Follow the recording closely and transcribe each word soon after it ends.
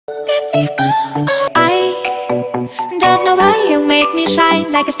I don't know why you make me shine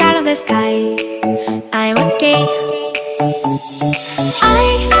like a star in the sky. I'm okay.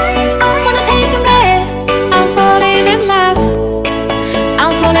 I wanna take a breath. I'm falling in love.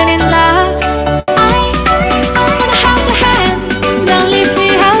 I'm falling in love. I wanna hold your hand. Don't leave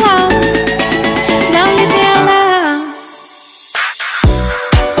me alone. Don't leave me alone.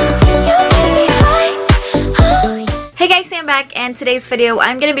 You make me high. Oh. Hey guys, I'm back, and today's video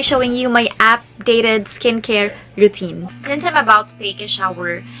I'm gonna be showing you my updated skincare routine. Since I'm about to take a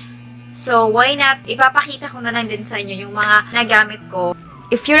shower, so why not ipapakita ko na lang din sa inyo yung mga nagamit ko.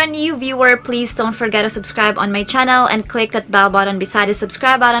 If you're a new viewer, please don't forget to subscribe on my channel and click that bell button beside the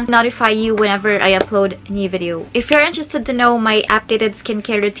subscribe button to notify you whenever I upload a new video. If you're interested to know my updated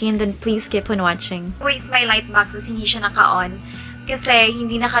skincare routine, then please keep on watching. Anyways, my light box is hindi siya naka-on kasi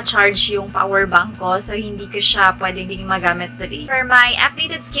hindi naka-charge yung power bank ko, so hindi ko siya pwedeng magamit today. For my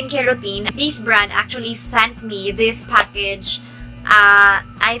updated skincare routine, this brand actually sent me this package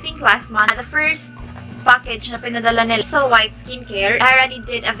I think last month. The first package na pinadala nila, So White Skincare. I already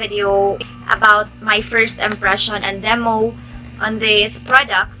did a video about my first impression and demo on these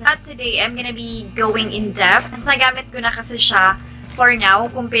products. But today, I'm gonna be going in depth. Mas nagamit ko na kasi siya for now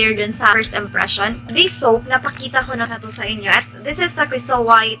compared dun sa first impression. This soap, napakita ko na to sa inyo. At this is the Crystal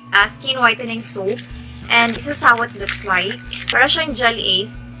White Skin Whitening Soap. And this is how it looks like. Para siyang Gel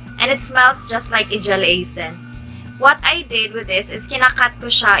Ace. And it smells just like a Gel Ace then. What I did with this is kinakat ko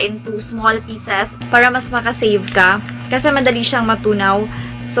siya into small pieces para mas makasave ka. Kasi madali siyang matunaw.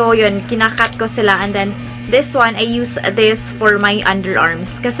 So, yun, kinakat ko sila. And then, this one, I use this for my underarms.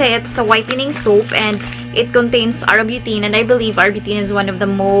 Kasi it's a whitening soap and it contains arbutin. And I believe arbutin is one of the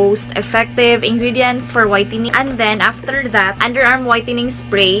most effective ingredients for whitening. And then, after that, underarm whitening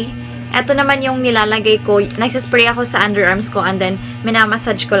spray. Ito naman yung nilalagay ko. Nagsaspray ako sa underarms ko and then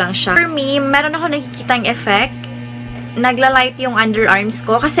minamassage ko lang siya. For me, meron ako nakikitang effect. Naglalight yung underarms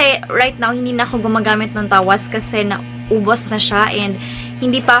ko. Kasi right now, hindi na ako gumagamit ng tawas kasi naubos na siya and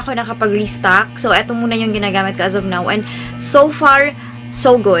hindi pa ako nakapag-restock. So, eto muna yung ginagamit ko as of now. And so far,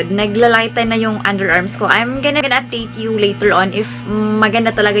 so good. Naglalight na yung underarms ko. I'm gonna update you later on if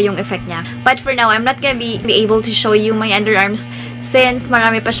maganda talaga yung effect niya. But for now, I'm not gonna be able to show you my underarms since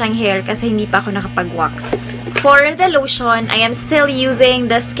marami pa siyang hair kasi hindi pa ako nakapag-wax. For the lotion, I am still using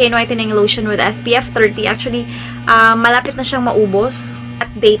the Skin Whitening Lotion with SPF 30. Actually, malapit na siyang maubos at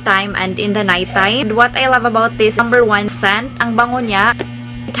daytime and in the nighttime. And what I love about this, number one, scent. Ang bango niya.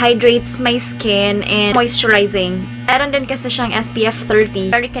 It hydrates my skin and moisturizing. Meron din kasi siyang SPF 30.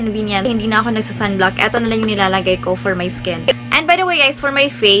 Very convenient. Hindi na ako nagsa-sunblock. Ito na lang yung nilalagay ko for my skin. And by the way guys, for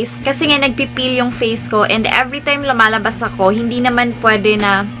my face, kasi nga nagpipil yung face ko and every time lumalabas ako, hindi naman pwede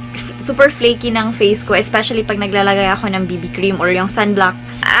na super flaky ng face ko, especially pag naglalagay ako ng BB cream or yung sunblock.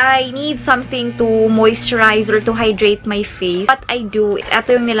 I need something to moisturize or to hydrate my face. What I do, ito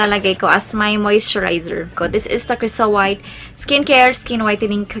yung nilalagay ko as my moisturizer. This is the Crystal White Skincare Skin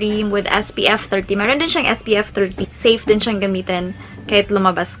Whitening Cream with SPF 30. Meron din siyang SPF 30. Safe din siyang gamitin kahit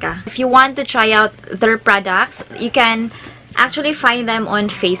lumabas ka. If you want to try out their products, you can actually find them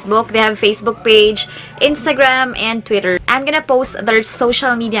on Facebook. They have a Facebook page, Instagram, and Twitter. I'm gonna post their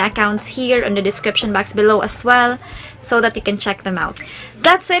social media accounts here in the description box below as well so that you can check them out.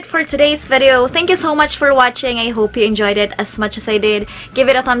 That's it for today's video. Thank you so much for watching. I hope you enjoyed it as much as I did. Give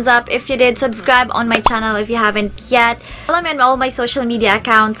it a thumbs up if you did. Subscribe on my channel if you haven't yet. Follow me on all my social media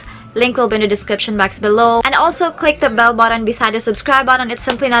accounts. Link will be in the description box below. And also click the bell button beside the subscribe button. It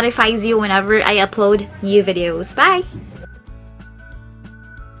simply notifies you whenever I upload new videos. Bye!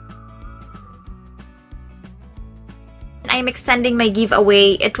 I'm extending my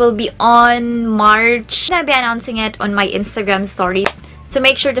giveaway. It will be on March. I'll be announcing it on my Instagram story. So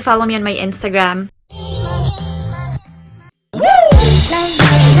make sure to follow me on my Instagram.